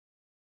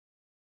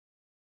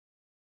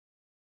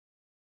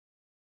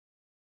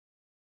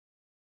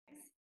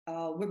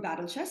We're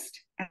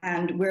Battlechest,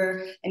 and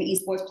we're an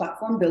esports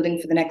platform building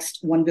for the next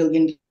 1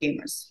 billion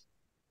gamers.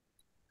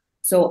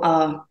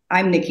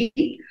 I'm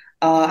Nikki.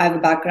 I have a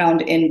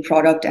background in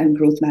product and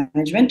growth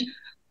management.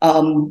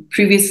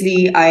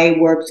 Previously, I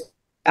worked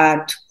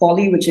at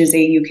Poly, which is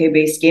a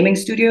UK-based gaming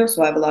studio.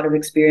 So I have a lot of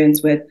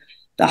experience with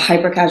the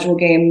hyper-casual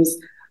games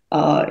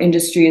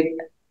industry.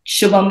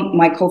 Shubham,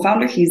 my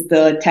co-founder, he's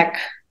the tech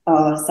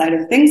side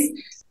of things.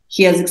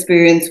 He has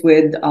experience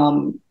with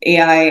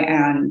AI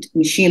and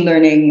machine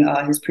learning.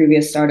 His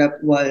previous startup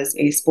was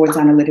a sports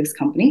analytics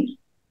company.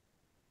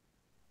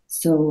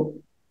 So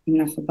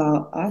enough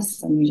about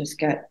us. Let me just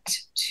get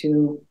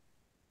to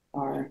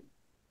our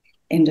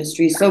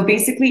industry. So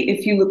basically,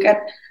 if you look at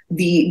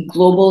the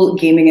global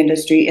gaming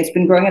industry, it's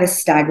been growing at a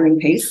staggering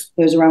pace.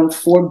 There's around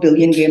 4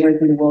 billion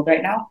gamers in the world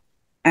right now.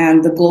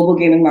 And the global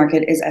gaming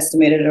market is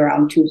estimated at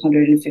around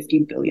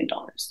 $250 billion.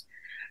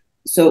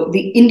 So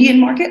the Indian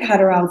market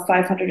had around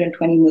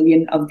 520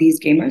 million of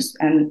these gamers,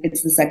 and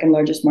it's the second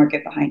largest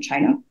market behind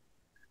China.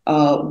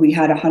 We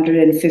had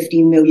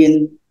 150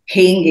 million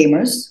paying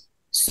gamers.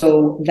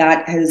 So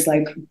that has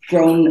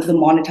grown the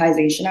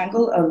monetization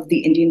angle of the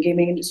Indian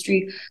gaming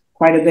industry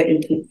quite a bit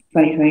in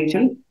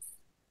 2022.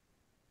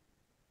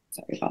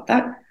 Sorry about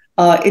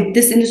that.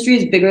 This industry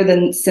is bigger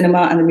than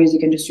cinema and the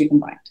music industry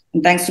combined.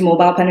 And thanks to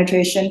mobile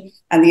penetration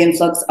and the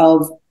influx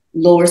of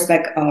lower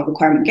spec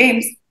requirement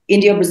games,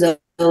 India, Brazil,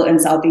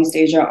 and Southeast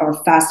Asia are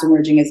fast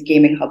emerging as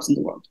gaming hubs in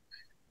the world.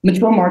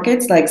 Mature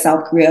markets like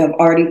South Korea have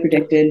already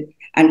predicted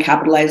and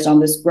capitalized on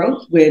this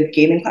growth with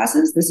gaming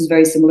classes. This is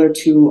very similar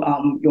to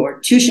your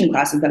tuition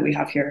classes that we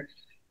have here.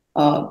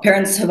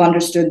 Parents have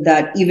understood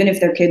that even if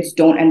their kids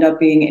don't end up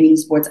being an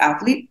esports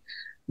athlete,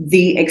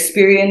 the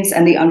experience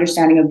and the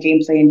understanding of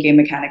gameplay and game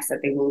mechanics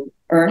that they will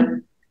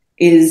earn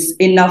is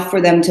enough for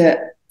them to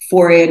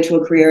foray into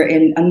a career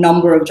in a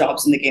number of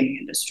jobs in the gaming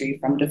industry,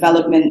 from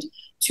development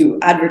to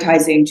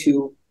advertising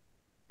to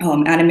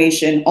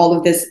animation. All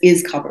of this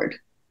is covered.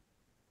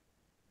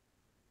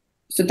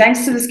 So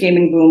thanks to this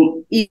gaming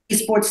boom,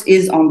 esports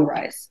is on the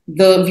rise.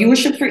 The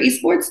viewership for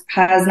esports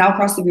has now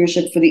crossed the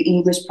viewership for the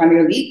English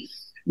Premier League.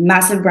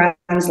 Massive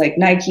brands like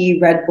Nike,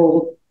 Red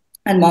Bull,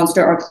 and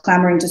Monster are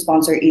clamoring to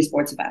sponsor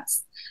esports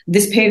events.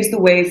 This paves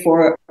the way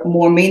for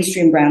more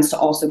mainstream brands to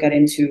also get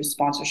into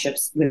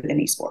sponsorships within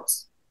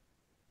esports.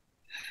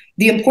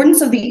 The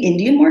importance of the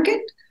Indian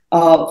market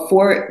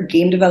for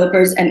game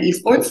developers and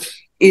esports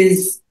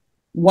is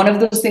one of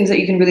those things that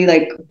you can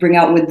really bring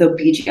out with the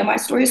BGMI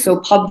story.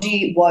 So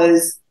PUBG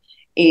was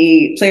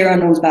a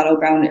PlayerUnknown's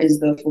Battleground is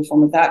the full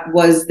form of that,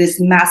 was this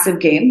massive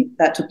game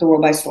that took the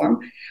world by storm.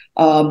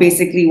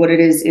 Basically what it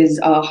is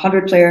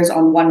 100 players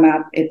on one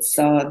map. It's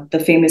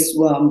the famous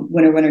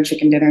winner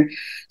chicken dinner.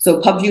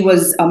 So PUBG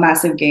was a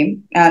massive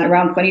game. And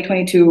around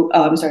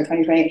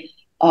 2020,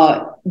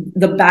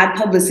 the bad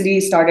publicity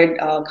started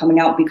coming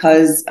out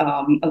because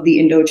of the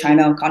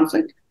Indo-China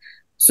conflict.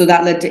 So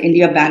that led to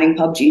India banning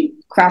PUBG.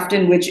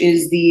 Krafton, which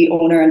is the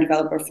owner and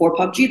developer for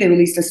PUBG, they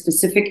released a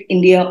specific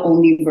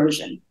India-only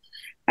version.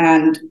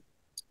 And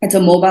it's a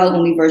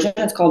mobile-only version.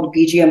 It's called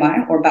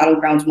BGMI, or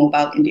Battlegrounds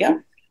Mobile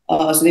India.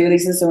 So they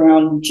released this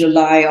around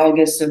July,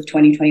 August of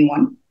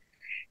 2021.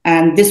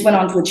 And this went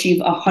on to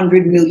achieve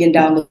 100 million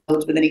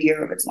downloads within a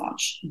year of its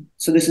launch.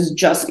 So this is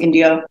just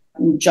India,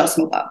 just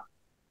mobile.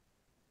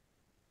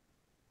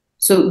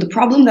 So the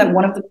problem that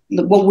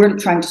what we're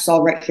trying to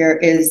solve right here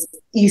is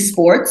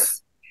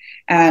esports.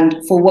 And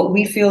for what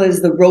we feel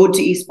is the road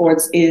to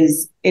esports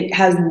is it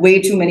has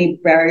way too many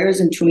barriers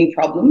and too many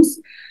problems.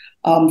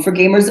 For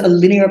gamers, a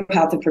linear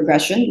path of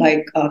progression,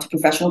 to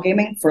professional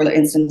gaming, for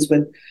instance,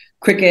 with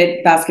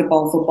cricket,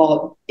 basketball,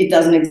 football, it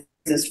doesn't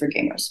exist for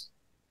gamers.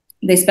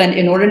 They spend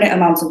inordinate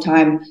amounts of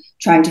time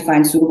trying to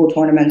find suitable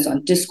tournaments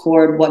on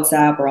Discord,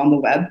 WhatsApp, or on the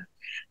web.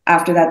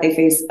 After that, they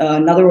face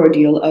another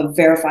ordeal of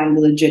verifying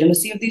the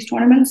legitimacy of these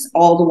tournaments,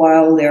 all the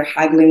while they're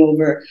haggling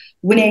over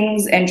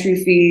winnings,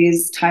 entry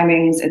fees,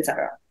 timings,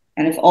 etc.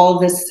 And if all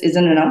of this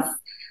isn't enough,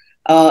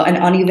 an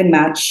uneven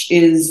match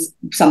is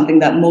something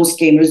that most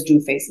gamers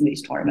do face in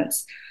these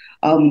tournaments.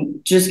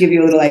 Just give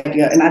you a little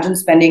idea. Imagine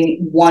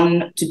spending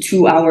 1 to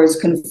 2 hours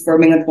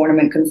confirming a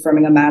tournament,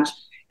 confirming a match,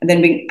 and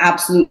then being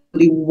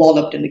absolutely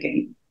walloped in the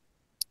game.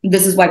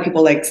 This is why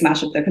people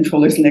smash up their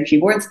controllers and their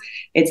keyboards.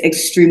 It's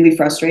extremely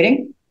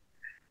frustrating.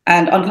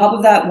 And on top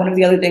of that, one of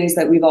the other things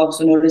that we've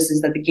also noticed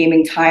is that the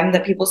gaming time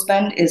that people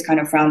spend is kind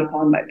of frowned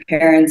upon by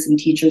parents and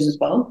teachers as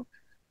well.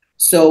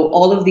 So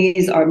all of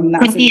these are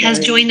massive. He has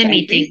joined the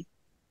meeting.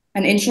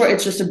 And in short,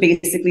 it's a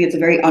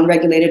very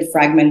unregulated,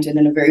 fragmented,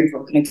 and a very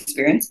broken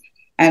experience.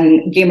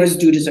 And gamers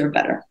do deserve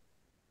better.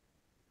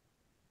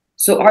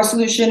 So our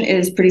solution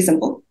is pretty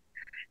simple.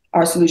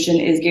 Our solution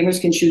is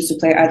gamers can choose to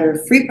play either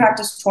a free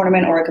practice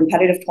tournament or a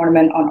competitive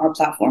tournament on our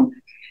platform.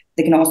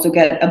 They can also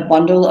get a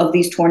bundle of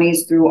these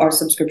tourneys through our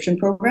subscription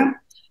program.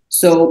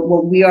 So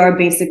what we are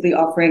basically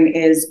offering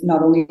is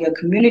not only a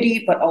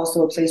community, but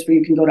also a place where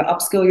you can go to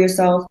upskill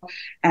yourself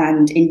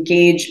and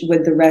engage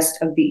with the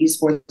rest of the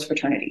esports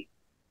fraternity.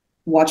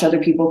 Watch other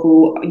people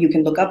who you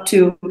can look up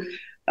to,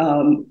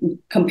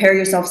 compare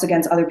yourselves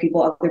against other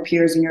people, other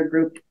peers in your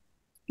group.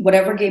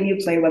 Whatever game you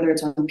play, whether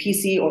it's on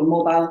PC or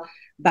mobile,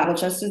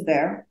 Battlechest is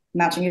there,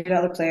 matching you to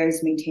other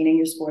players, maintaining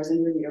your scores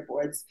in your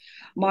leaderboards,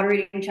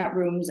 moderating chat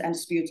rooms and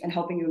disputes, and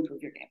helping you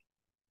improve your game.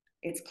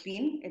 It's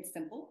clean, it's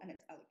simple, and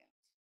it's elegant.